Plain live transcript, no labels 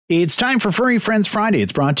It's time for Furry Friends Friday.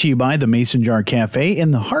 It's brought to you by the Mason Jar Cafe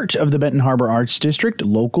in the heart of the Benton Harbor Arts District,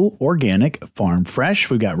 local, organic, farm fresh.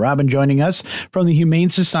 We've got Robin joining us from the Humane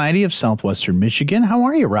Society of Southwestern Michigan. How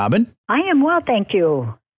are you, Robin? I am well, thank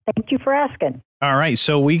you. Thank you for asking. All right,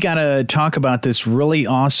 so we got to talk about this really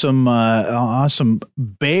awesome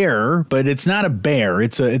bear, but it's not a bear.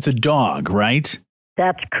 It's a dog, right?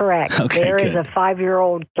 That's correct. Okay, there good. is a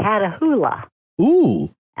 5-year-old Catahoula.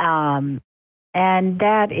 Ooh. And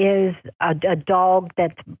that is a dog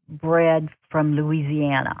that's bred from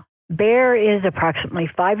Louisiana. Bear is approximately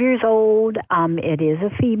 5 years old. It is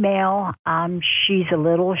a female. She's a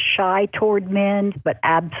little shy toward men, but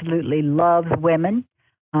absolutely loves women.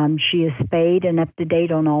 She is spayed and up to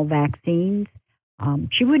date on all vaccines.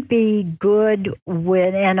 She would be good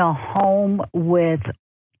in a home with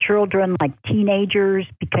children, like teenagers,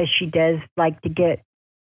 because she does like to get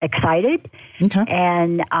excited. Okay.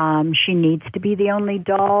 And she needs to be the only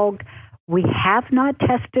dog. We have not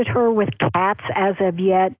tested her with cats as of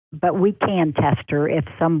yet, but we can test her if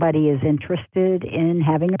somebody is interested in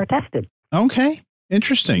having her tested. Okay.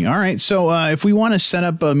 Interesting. All right. So if we want to set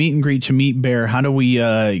up a meet and greet to meet Bear, how do we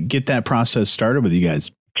get that process started with you guys?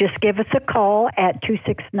 Just give us a call at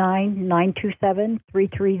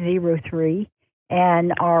 269-927-3303.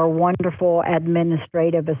 And our wonderful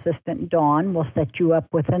administrative assistant, Dawn, will set you up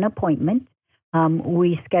with an appointment.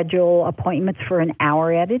 We schedule appointments for an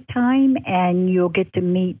hour at a time, and you'll get to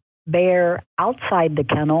meet Bear outside the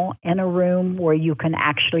kennel in a room where you can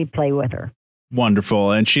actually play with her.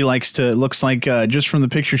 Wonderful. And she likes to, looks like just from the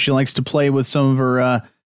picture, she likes to play with some of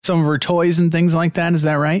her toys and things like that. Is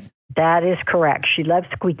that right? That is correct. She loves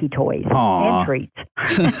squeaky toys and treats.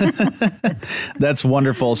 That's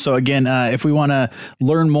wonderful. So again, if we want to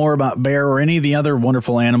learn more about Bear or any of the other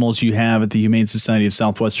wonderful animals you have at the Humane Society of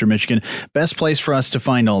Southwestern Michigan, best place for us to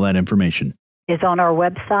find all that information is on our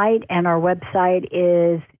website, and our website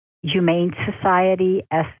is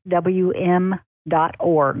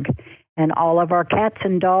humanesocietyswm.org. And all of our cats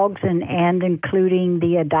and dogs and including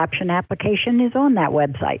the adoption application is on that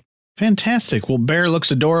website. Fantastic. Well, Bear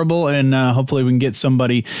looks adorable, and hopefully we can get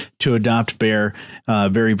somebody to adopt Bear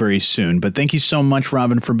very, very soon. But thank you so much,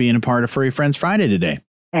 Robin, for being a part of Furry Friends Friday today.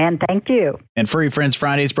 And thank you. And Furry Friends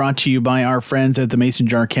Friday is brought to you by our friends at the Mason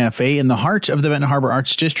Jar Cafe in the heart of the Benton Harbor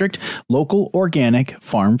Arts District, local, organic,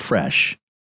 farm fresh.